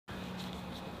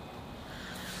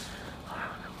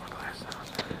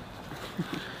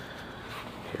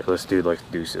Here, let's do like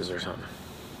deuces or something.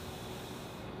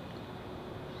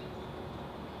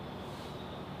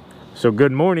 So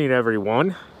good morning,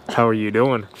 everyone. How are you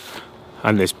doing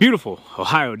on this beautiful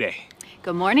Ohio day?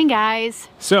 Good morning, guys.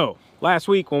 So last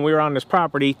week when we were on this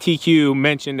property, TQ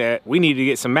mentioned that we needed to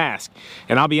get some masks.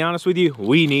 And I'll be honest with you,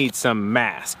 we need some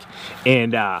masks.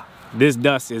 And this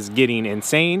dust is getting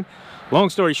insane. Long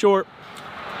story short,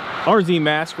 RZ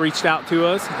Mask reached out to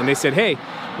us and they said, hey,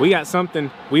 we got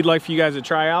something we'd like for you guys to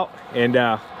try out. And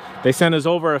they sent us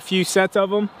over a few sets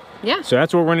of them. Yeah. So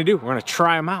that's what we're gonna do. We're gonna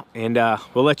try them out and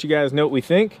we'll let you guys know what we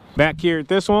think. Back here at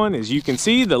this one, as you can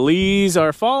see, the leaves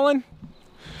are falling.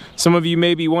 Some of you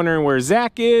may be wondering where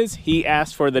Zach is. He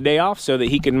asked for the day off so that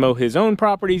he can mow his own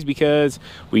properties because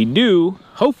we do,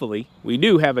 hopefully, we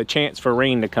do have a chance for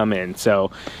rain to come in.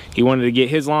 So he wanted to get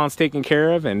his lawns taken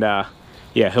care of and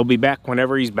yeah, he'll be back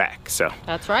whenever he's back. So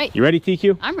that's right. You ready,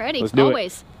 TQ? I'm ready. Let's do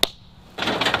always. It.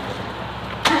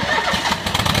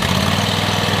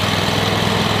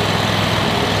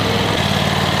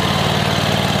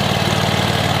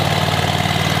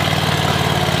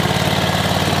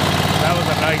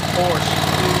 Nice Porsche.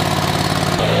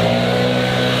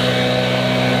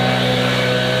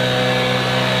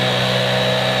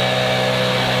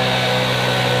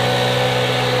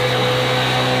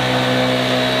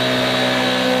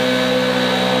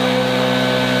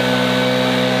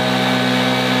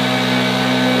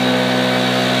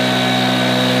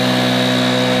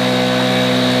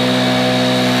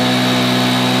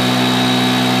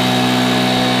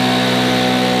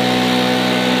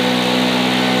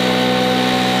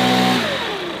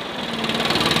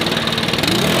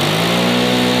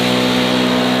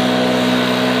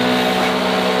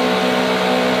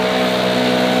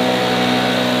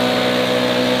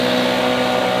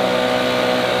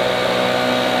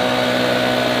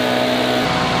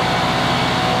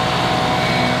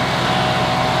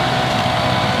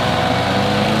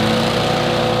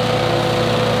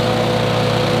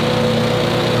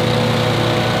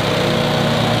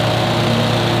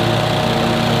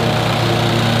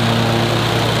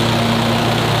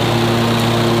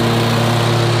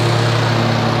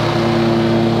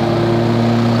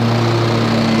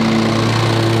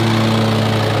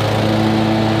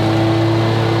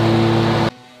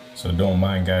 So don't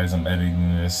mind, guys, I'm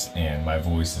editing this and my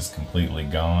voice is completely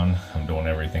gone. I'm doing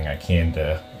everything I can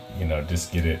to, you know,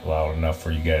 just get it loud enough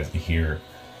for you guys to hear.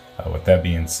 With that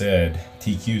being said,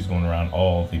 TQ is going around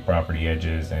all the property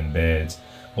edges and beds,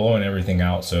 blowing everything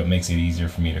out so it makes it easier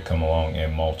for me to come along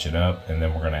and mulch it up. And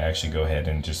then we're going to actually go ahead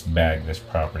and just bag this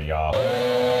property off.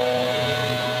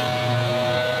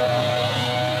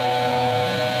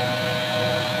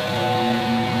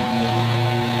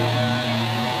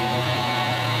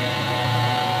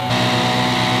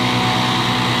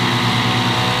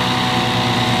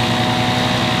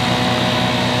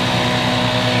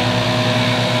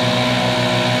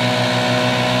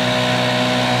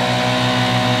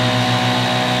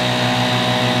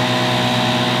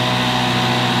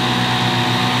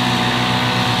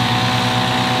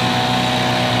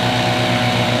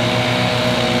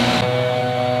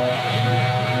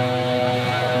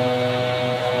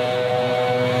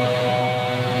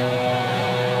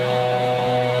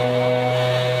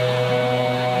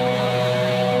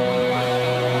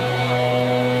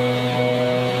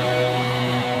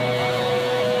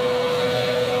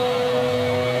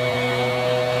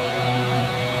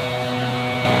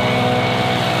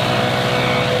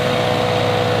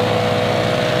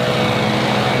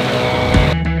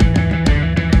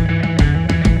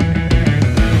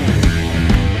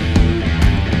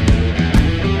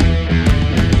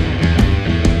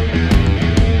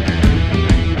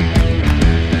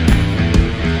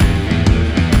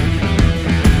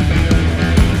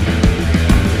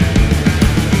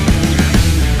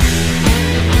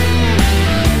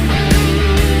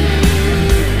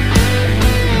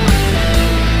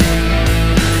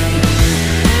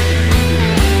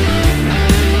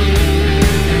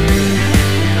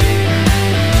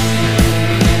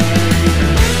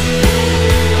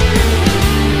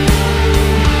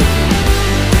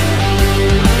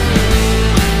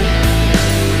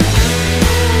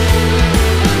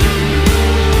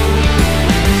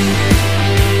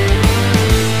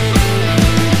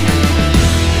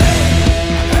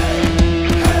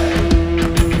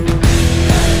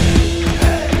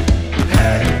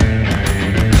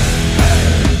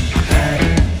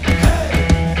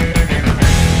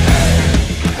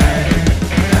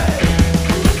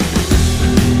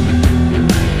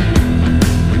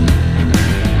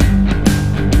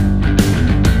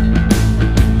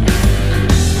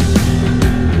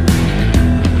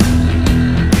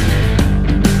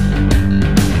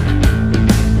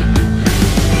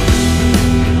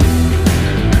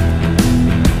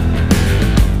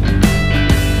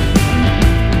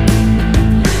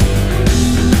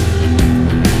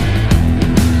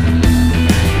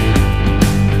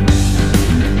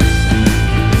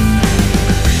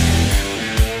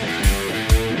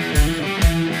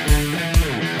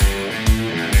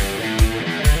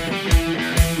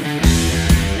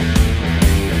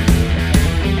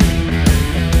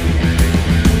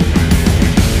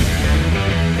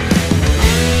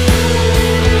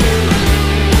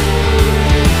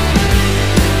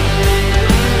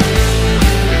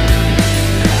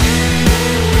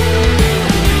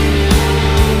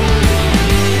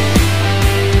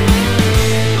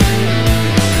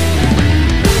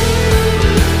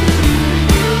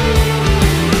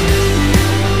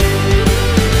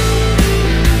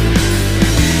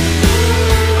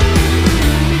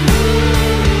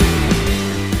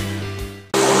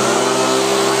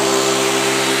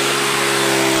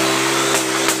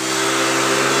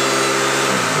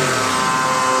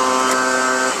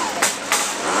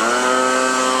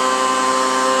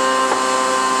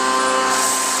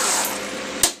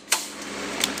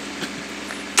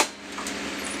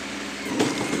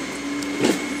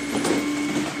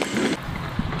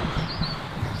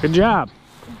 Good job.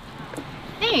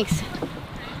 Thanks.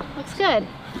 Looks good.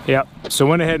 Yep. So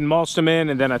went ahead and mulched them in,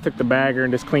 and then I took the bagger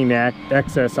and just cleaned the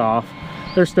excess off.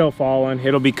 They're still falling.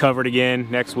 It'll be covered again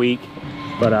next week.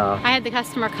 But I had the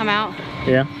customer come out.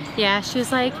 Yeah? Yeah, she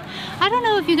was like, I don't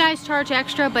know if you guys charge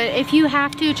extra, but if you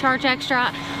have to charge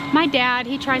extra, my dad,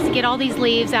 he tries to get all these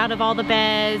leaves out of all the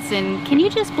beds, and can you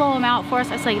just blow them out for us?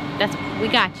 I was like, we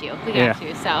got you. We got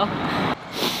you, so.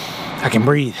 I can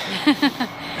breathe.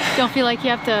 Don't feel like you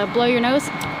have to blow your nose?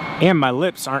 And my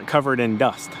lips aren't covered in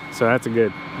dust, so that's a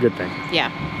good thing.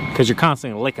 Yeah. Because you're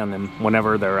constantly licking them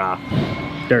whenever they're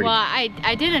dirty. Well,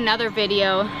 I did another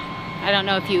video. I don't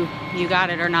know if you got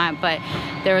it or not, but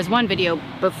there was one video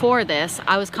before this.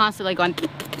 I was constantly going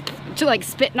to like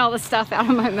spitting all the stuff out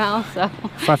of my mouth. So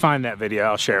if I find that video,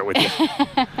 I'll share it with you.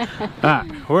 All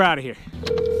right, we're out of here.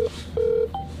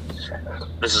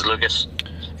 This is Lucas.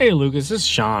 Hey, Lucas, this is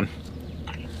Sean.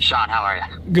 Sean, how are you?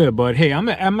 Good, bud. Hey, I'm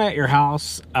at your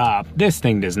house. This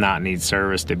thing does not need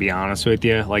service, to be honest with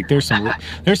you. Like, there's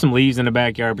some leaves in the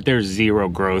backyard, but there's zero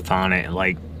growth on it.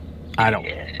 Like, I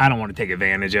don't want to take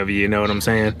advantage of you. You know what I'm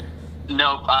saying?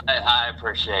 Nope. I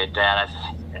appreciate that.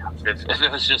 If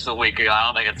it was just a week ago, I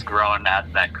don't think it's growing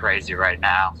that crazy right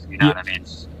now. You know what I mean?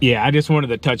 Yeah, I just wanted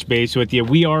to touch base with you.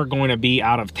 We are going to be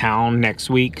out of town next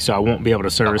week, so I won't be able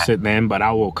to service it then, but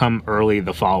I will come early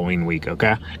the following week,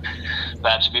 okay?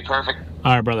 That should be perfect.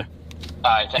 All right, brother.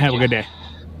 All right, thank you. Have a good day.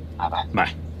 Bye-bye.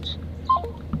 Bye.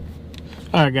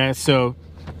 All right, guys, so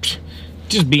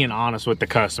just being honest with the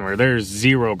customer, there's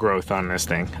zero growth on this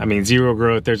thing. I mean, zero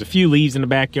growth. There's a few leaves in the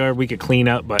backyard we could clean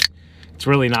up, but it's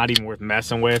really not even worth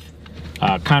messing with.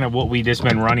 Kind of what we just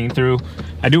been running through.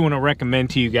 I do want to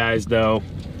recommend to you guys, though,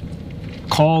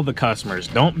 call the customers.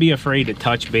 Don't be afraid to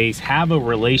touch base. Have a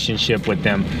relationship with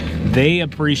them. They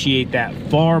appreciate that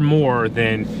far more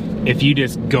than if you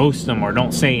just ghost them or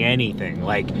don't say anything.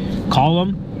 Like, call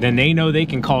them, then they know they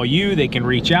can call you, they can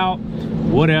reach out,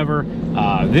 whatever.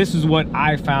 This is what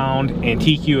I found and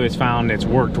TQ has found that's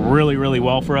worked really, really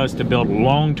well for us to build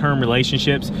long-term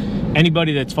relationships.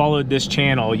 Anybody that's followed this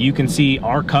channel, you can see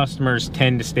our customers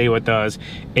tend to stay with us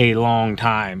a long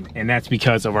time, and that's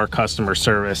because of our customer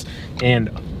service and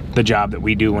the job that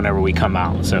we do whenever we come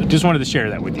out. So just wanted to share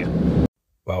that with you.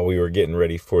 While we were getting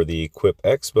ready for the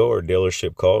EXPO, our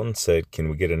dealership called and said, can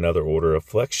we get another order of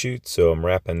Flex Chute? So I'm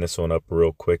wrapping this one up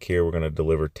real quick here. We're going to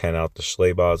deliver 10 out to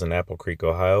Schleybaugh in Apple Creek,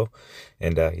 Ohio.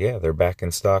 And yeah, they're back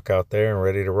in stock out there and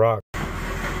ready to rock.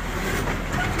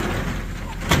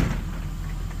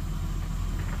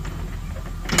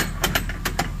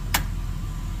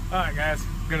 All right, guys,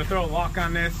 I'm going to throw a lock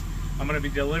on this. I'm going to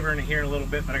be delivering it here in a little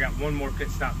bit, but I got one more pit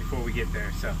stop before we get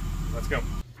there. So let's go.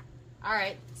 All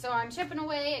right, so I'm chipping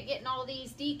away at getting all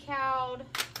these decaled,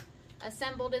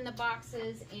 assembled in the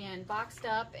boxes, and boxed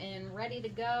up and ready to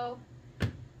go.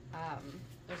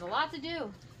 There's a lot to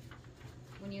do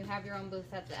when you have your own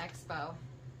booth at the expo,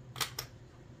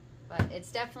 but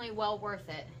it's definitely well worth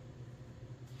it.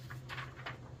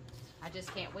 I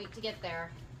just can't wait to get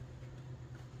there.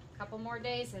 A couple more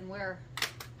days and we're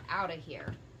out of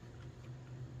here.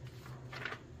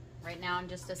 Right now I'm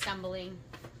just assembling,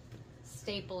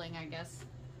 stapling, I guess,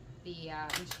 the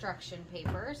instruction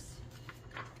papers.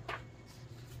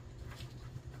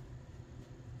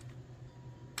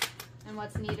 And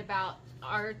what's neat about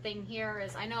our thing here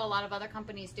is, I know a lot of other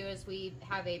companies do, is we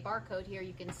have a barcode here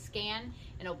you can scan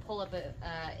and it'll pull up a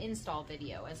install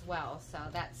video as well. So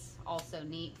that's also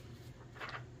neat.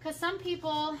 Because some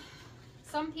people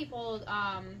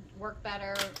work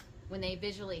better when they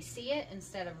visually see it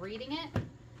instead of reading it.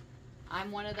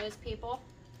 I'm one of those people.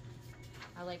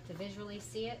 I like to visually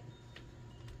see it.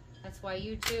 That's why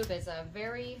YouTube is a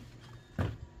very,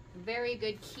 very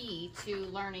good key to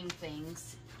learning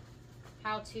things.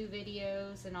 How-to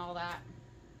videos and all that.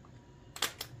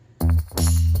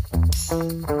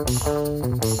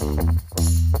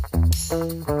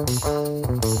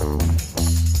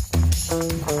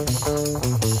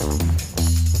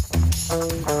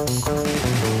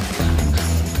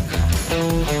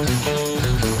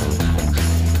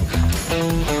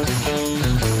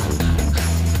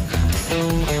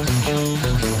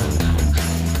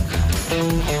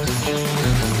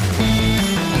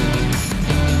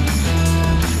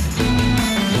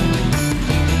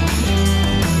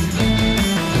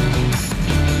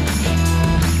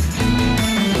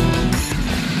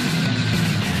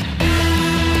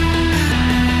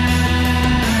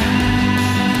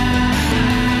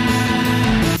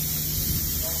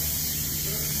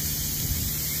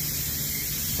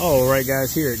 Alright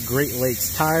guys, here at Great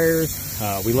Lakes Tires,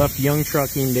 we left Young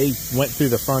Trucking. They went through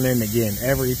the front end again.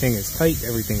 Everything is tight,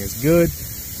 everything is good.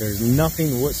 There's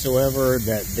nothing whatsoever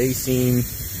that they seen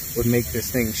would make this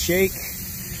thing shake.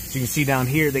 As you can see down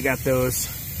here, they got those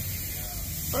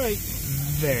right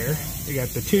there. They got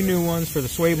the 2 new ones for the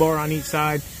sway bar on each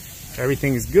side.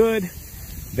 Everything is good.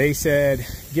 They said,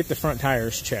 get the front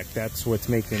tires checked. That's what's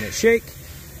making it shake.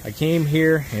 I came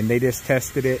here and they just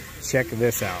tested it. Check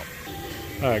this out.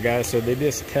 All right, guys, so they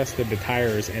just tested the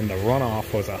tires and the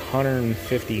runoff was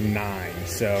 159.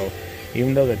 So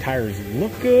even though the tires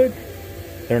look good,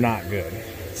 they're not good.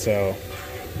 So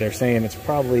they're saying it's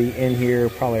probably in here,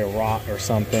 probably a rot or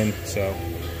something. So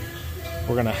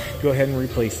we're gonna go ahead and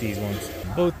replace these ones.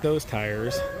 Both those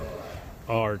tires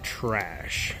are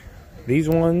trash. These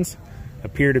ones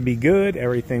appear to be good.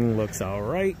 Everything looks all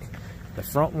right. The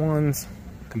front ones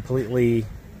completely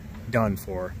done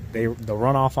for. The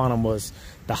runoff on them was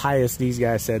the highest these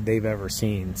guys said they've ever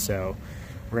seen. So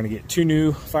we're gonna get 2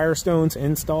 new Firestones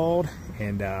installed,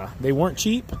 and they weren't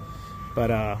cheap,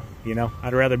 but you know,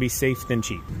 I'd rather be safe than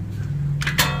cheap.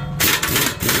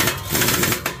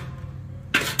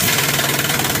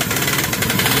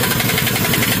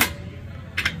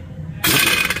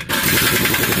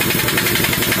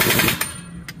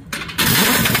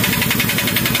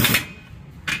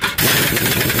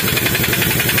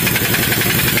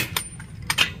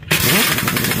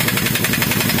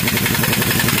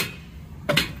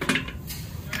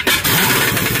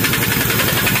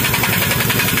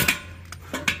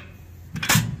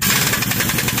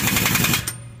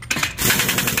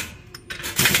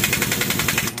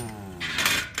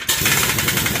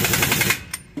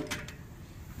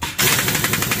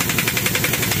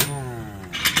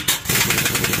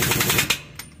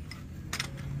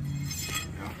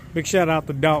 Big shout out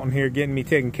to Dalton here getting me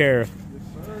taken care of.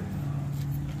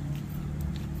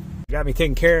 Got me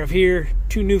taken care of here.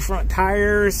 2 new front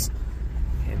tires.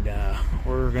 And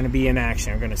we're going to be in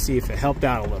action. We're going to see if it helped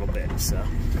out a little bit. So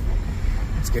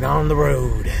let's get on the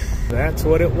road. That's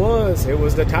what it was. It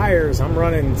was the tires. I'm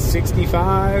running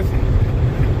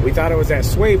 65. We thought it was that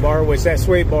sway bar, which that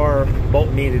sway bar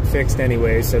bolt needed fixed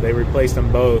anyway. So they replaced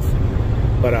them both.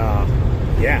 But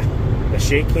yeah. The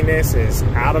shakiness is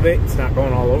out of it. It's not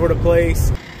going all over the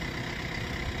place.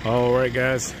 All right,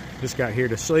 guys. Just got here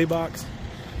to Sleigh Box.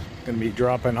 Gonna be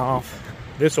dropping off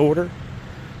this order.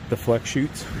 The Flex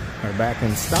Chutes are back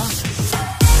in stock.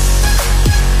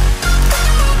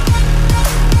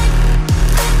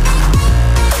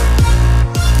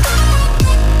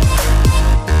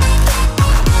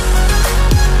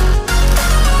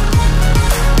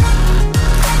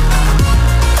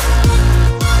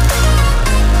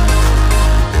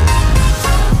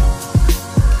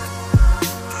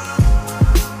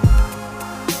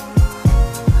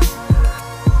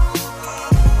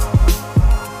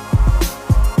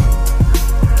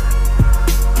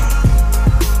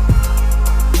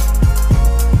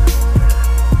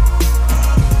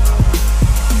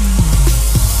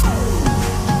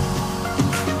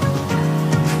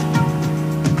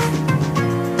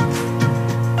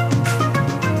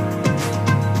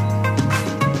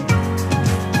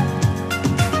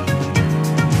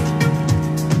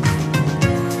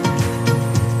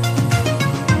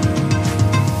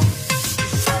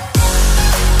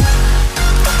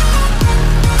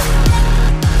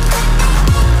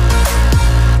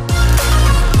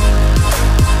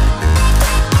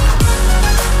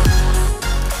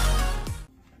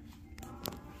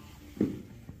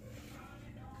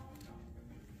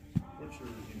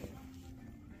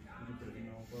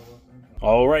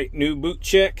 All right, new boot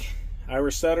check.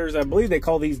 Irish Setters. I believe they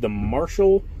call these the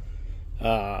Marshall.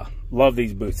 Love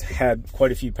these boots. Had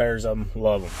quite a few pairs of them.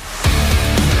 Love them.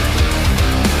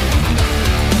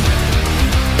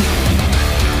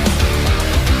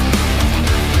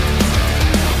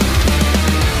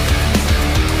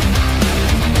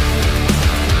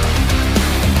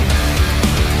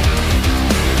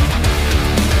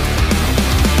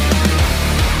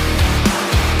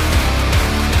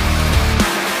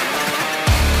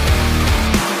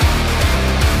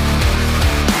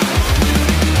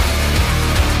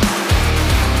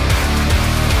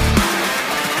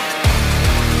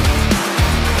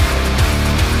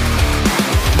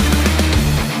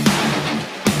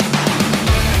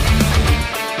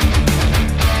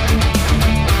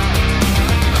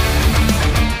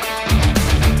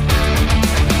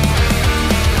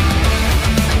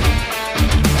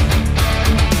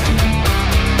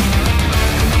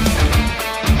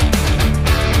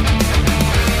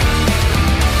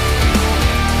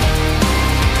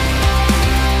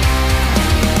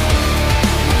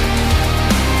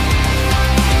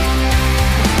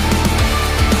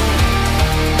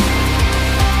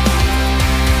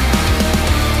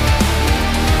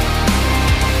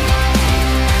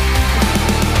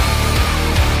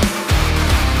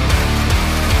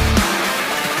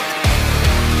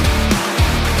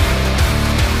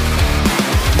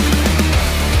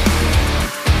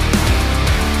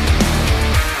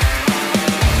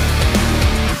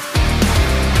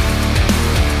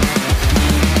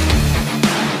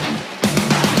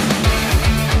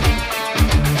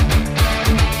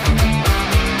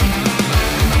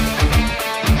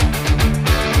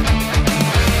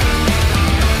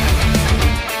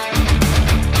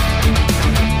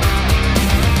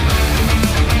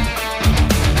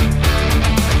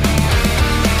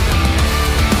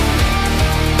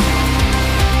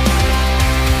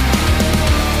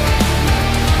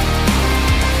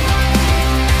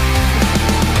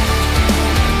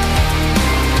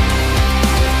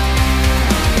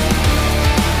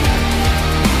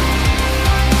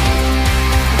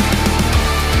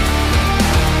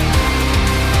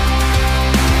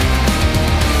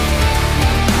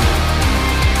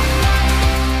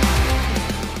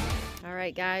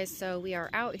 So we are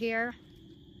out here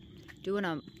doing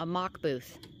a mock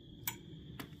booth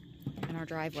in our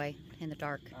driveway in the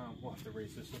dark. We'll have to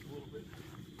raise this up a little bit.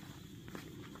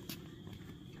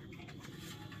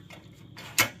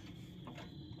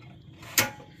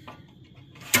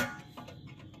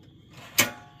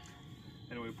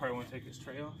 Anyway, we probably want to take this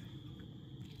tray off.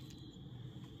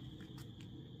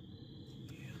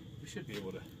 Yeah, we should be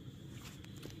able to.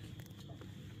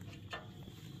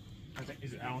 I think,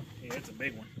 is it Allen? Yeah, it's a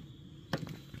big one.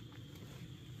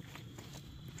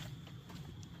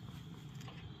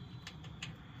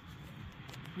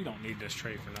 We don't need this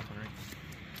tray for nothing, right?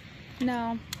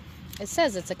 No. It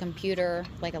says it's a computer,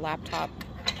 like a laptop.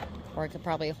 Or it could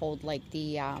probably hold like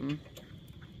the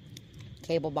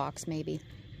cable box maybe.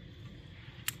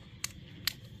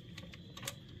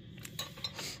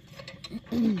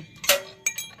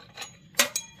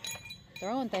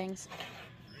 Throwing things.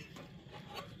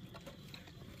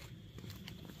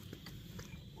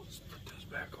 Let's put this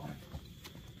back on.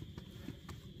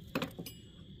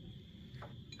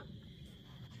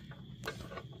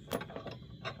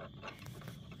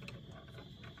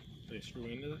 They screw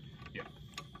into that? Yeah.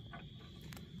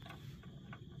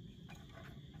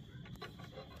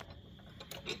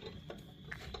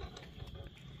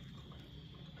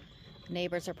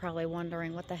 Neighbors are probably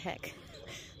wondering what the heck.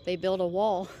 They built a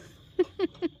wall. At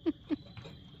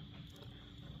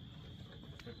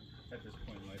this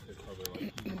point in life, it's probably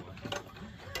like,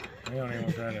 we don't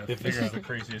even try to figure out the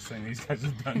craziest thing these guys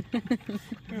have done. We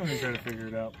don't even try to figure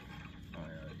it out. Oh,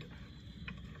 yeah,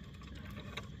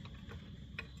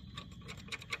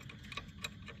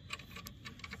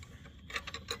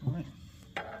 all right.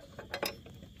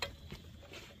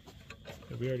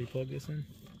 Have we already plugged this in?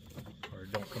 Or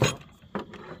don't come out?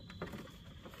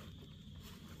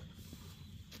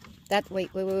 That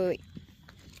wait.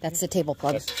 That's the table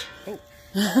plug. Oh.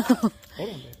 Hold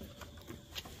on, babe.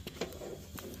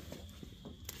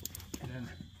 And then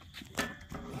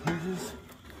hinges.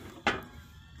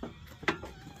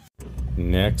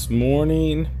 Next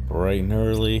morning, bright and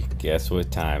early, guess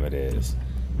what time it is?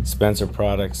 Spencer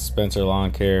Products, Spencer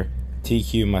Lawn Care,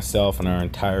 TQ, myself, and our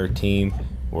entire team,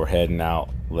 we're heading out.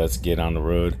 Let's get on the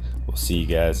road. We'll see you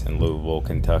guys in Louisville,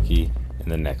 Kentucky in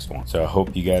the next one. So I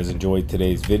hope you guys enjoyed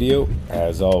today's video.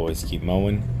 As always, keep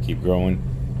mowing, keep growing,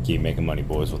 keep making money,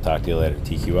 boys. We'll talk to you later.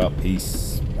 TQ out.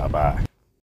 Peace. Bye-bye.